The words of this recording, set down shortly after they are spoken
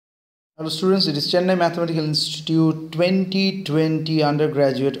Hello students, it is Chennai Mathematical Institute 2020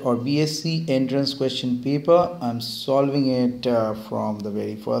 undergraduate or BSc entrance question paper. I'm solving it from the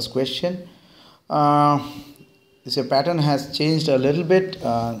very first question. This pattern has changed a little bit.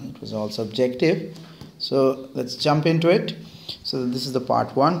 It was all subjective. So let's jump into it. So this is the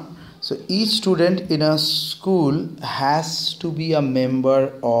part 1. So each student in a school has to be a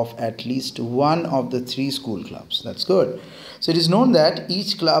member of at least one of the 3 school clubs. That's good. So it is known that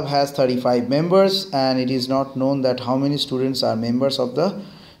each club has 35 members, and it is not known that how many students are members of the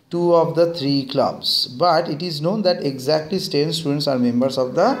 2 of the 3 clubs. But it is known that exactly 10 students are members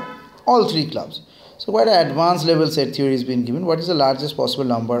of the all 3 clubs. So quite an advanced level set theory has been given. What is the largest possible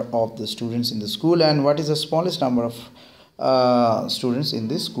number of the students in the school, and what is the smallest number of students in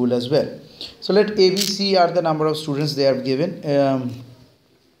this school as well? So let ABC are the number of students they have given,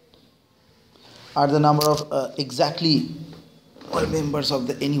 are the number of exactly all members of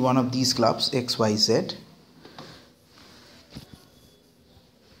any one of these clubs X, Y, Z.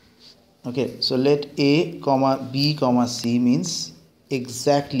 Okay, so let A comma B comma C means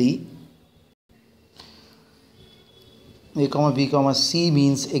exactly A comma B comma C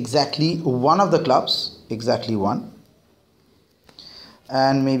means exactly one of the clubs, exactly one,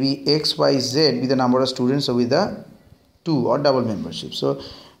 and maybe X, Y, Z be the number of students with the 2 or double membership. So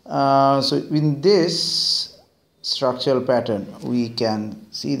in this structural pattern we can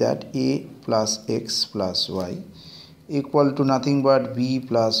see that A plus X plus Y equal to nothing but B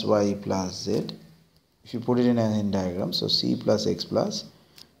plus Y plus Z if you put it in a Venn diagram. So C plus X plus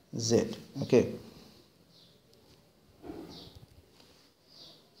Z. Okay,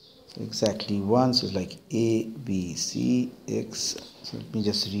 exactly one. So it's like A, B, C, X. So let me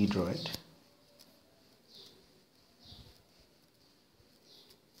just redraw it.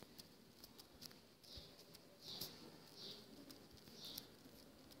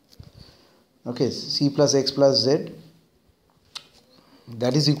 Okay, C plus X plus Z,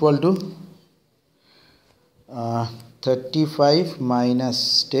 that is equal to 35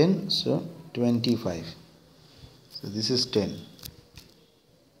 minus 10, so 25. So this is 10.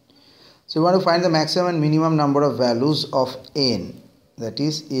 So we want to find the maximum and minimum number of values of n, that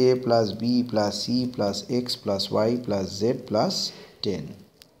is A plus B plus C plus X plus Y plus Z plus 10.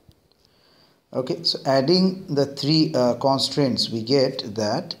 Okay, so adding the 3 constraints, we get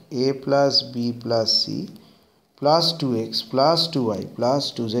that A plus B plus C plus 2x plus 2y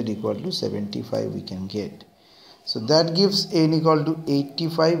plus 2z equal to 75 we can get. So that gives n equal to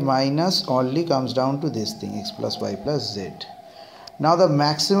 85 minus only comes down to this thing, x plus y plus z. Now the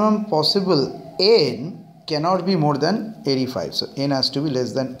maximum possible n cannot be more than 85. So n has to be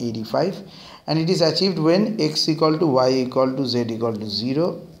less than 85, and it is achieved when x equal to y equal to z equal to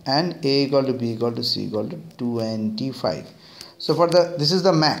 0 and a equal to b equal to c equal to 25. So for this is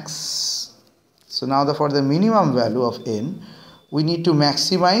the max. So now for the minimum value of n, we need to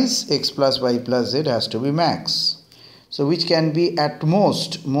maximize x plus y plus z has to be max. So which can be at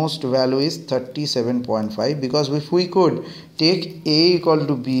most value is 37.5, because if we could take a equal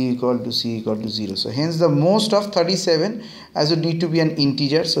to b equal to c equal to 0, so hence the most of 37 as would need to be an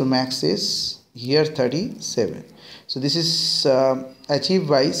integer. So max is here 37. So this is achieved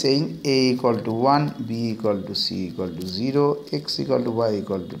by saying a equal to 1, b equal to c equal to 0, x equal to y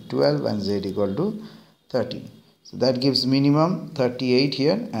equal to 12 and z equal to 13. So that gives minimum 38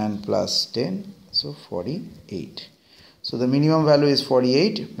 here and plus 10, so 48. So the minimum value is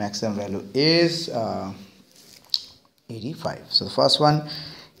 48, maximum value is 85. So the first one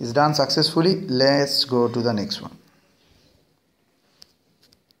is done successfully. Let's go to the next one.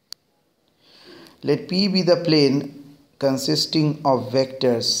 Let P be the plane consisting of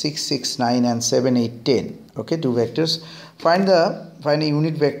vectors 6, 6, 9 and 7, 8, 10. Okay, 2 vectors. Find a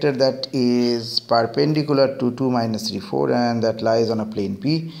unit vector that is perpendicular to 2, minus 3, 4 and that lies on a plane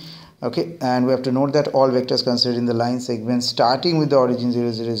P. Okay, and we have to note that all vectors considered in the line segment starting with the origin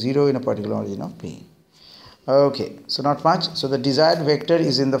 0, 0, 0 in a particular origin of P. Okay, so not much. So the desired vector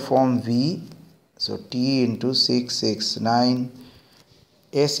is in the form V. So T into 6, 6, 9,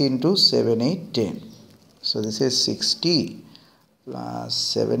 S into 7, 8, 10. So this is 6T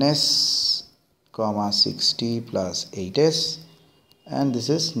plus 7S comma 6T plus 8S, and this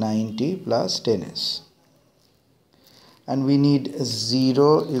is 9T plus 10S. And we need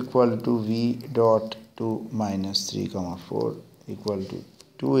 0 equal to V dot 2 minus 3 comma 4 equal to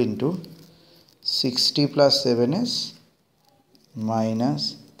 2 into 60 plus 7s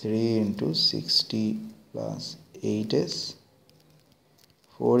minus 3 into 60 plus 8s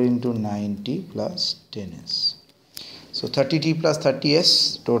 4 into 90 plus 10s. So 30t plus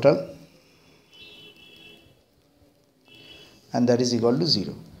 30s total, and that is equal to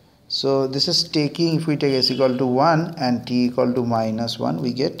 0. So this is taking, if we take s equal to 1 and t equal to minus 1,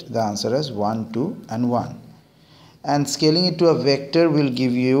 we get the answer as 1, 2 and 1. And scaling it to a vector will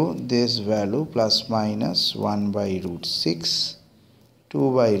give you this value plus minus 1 by root 6,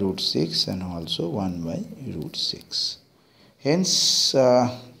 2 by root 6 and also 1 by root 6. Hence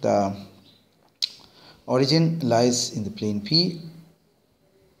the origin lies in the plane P.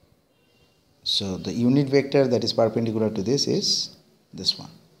 So the unit vector that is perpendicular to this is this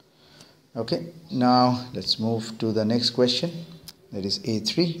one. Okay, now let's move to the next question, that is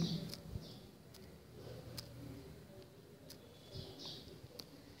A3.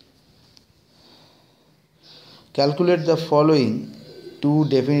 Calculate the following two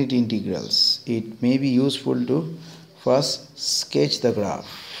definite integrals. It may be useful to first sketch the graph.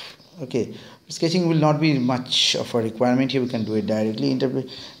 Okay, sketching will not be much of a requirement here, we can do it directly.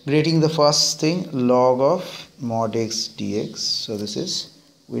 Integrating the first thing, log of mod x dx. So this is,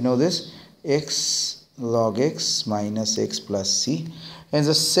 we know this, x log x minus x plus c. And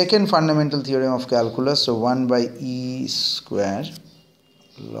the second fundamental theorem of calculus, so 1 by e square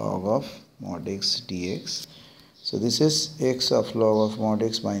log of mod x dx. So this is x of log of mod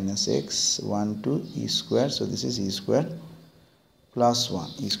x minus x 1 to e square. So this is e square plus 1,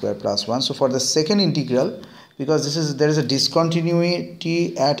 e square plus 1. So for the second integral, because there is a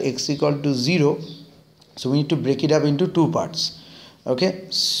discontinuity at x equal to 0, so we need to break it up into two parts. Okay,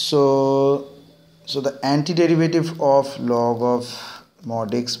 so the antiderivative of log of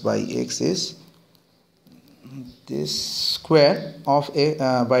mod x by x is this square of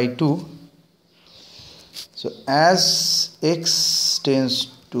a by 2. So as x tends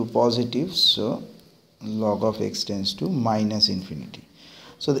to positive, so log of x tends to minus infinity.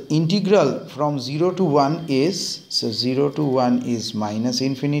 So the integral from 0 to 1 is, so 0 to 1 is minus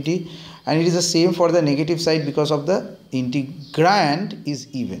infinity, and it is the same for the negative side because of the integrand is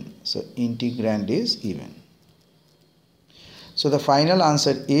even. So integrand is even. So the final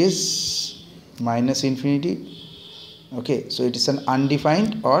answer is minus infinity. Okay, so it is an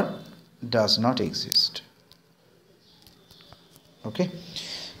undefined or does not exist. Okay,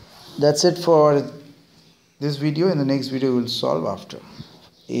 that's it for this video. In the next video we will solve after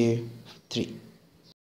A3.